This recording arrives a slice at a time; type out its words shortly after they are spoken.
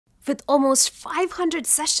With almost 500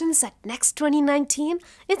 sessions at Next 2019,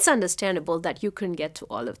 it's understandable that you couldn't get to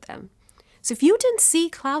all of them. So if you didn't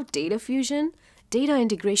see Cloud Data Fusion, data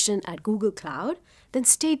integration at Google Cloud, then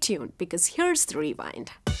stay tuned because here's the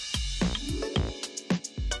rewind.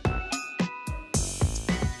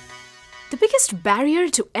 The biggest barrier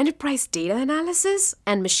to enterprise data analysis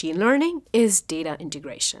and machine learning is data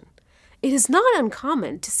integration. It is not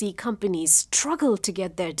uncommon to see companies struggle to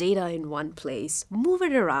get their data in one place, move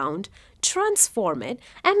it around, transform it,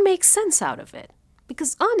 and make sense out of it.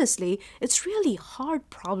 Because honestly, it's really a hard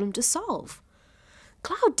problem to solve.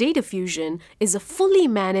 Cloud Data Fusion is a fully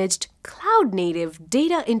managed, cloud-native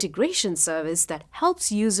data integration service that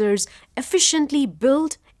helps users efficiently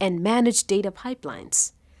build and manage data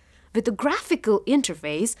pipelines. With a graphical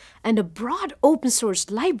interface and a broad open-source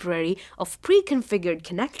library of pre-configured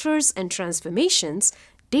connectors and transformations,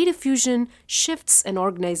 Data Fusion shifts an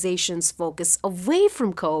organization's focus away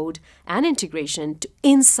from code and integration to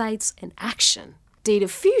insights and action. Data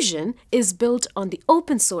Fusion is built on the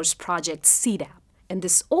open-source project CDAP, and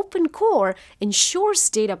this open core ensures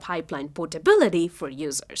data pipeline portability for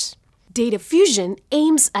users. Data Fusion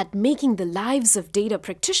aims at making the lives of data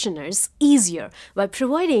practitioners easier by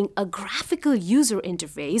providing a graphical user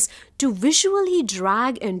interface to visually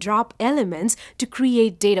drag and drop elements to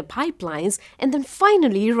create data pipelines and then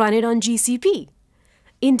finally run it on GCP.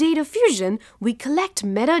 In Data Fusion, we collect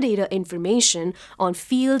metadata information on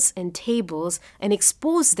fields and tables and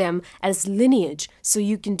expose them as lineage so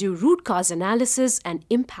you can do root cause analysis and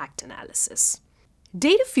impact analysis.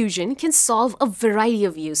 Data Fusion can solve a variety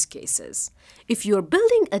of use cases. If you're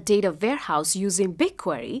building a data warehouse using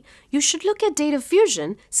BigQuery, you should look at Data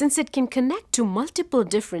Fusion since it can connect to multiple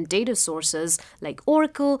different data sources like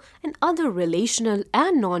Oracle and other relational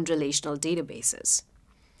and non-relational databases.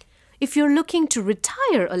 If you're looking to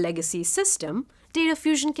retire a legacy system, Data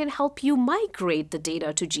Fusion can help you migrate the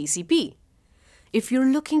data to GCP. If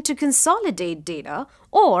you're looking to consolidate data,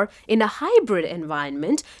 or in a hybrid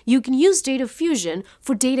environment, you can use Data Fusion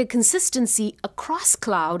for data consistency across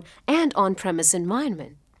cloud and on-premise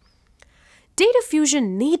environment. Data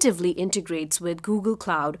Fusion natively integrates with Google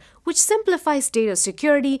Cloud, which simplifies data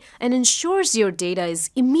security and ensures your data is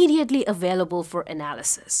immediately available for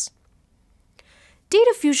analysis.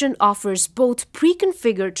 Data Fusion offers both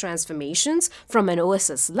pre-configured transformations from an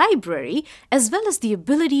OSS library as well as the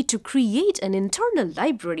ability to create an internal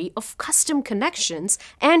library of custom connections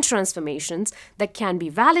and transformations that can be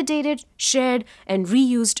validated, shared, and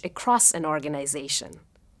reused across an organization.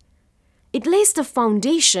 It lays the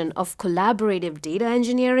foundation of collaborative data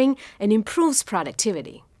engineering and improves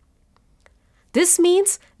productivity. This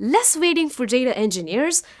means less waiting for data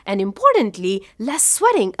engineers and, importantly, less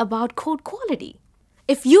sweating about code quality.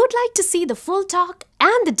 If you'd like to see the full talk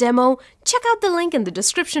and the demo, check out the link in the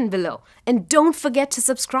description below. And don't forget to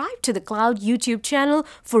subscribe to the Cloud YouTube channel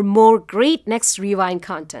for more great Next Rewind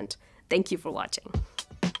content. Thank you for watching.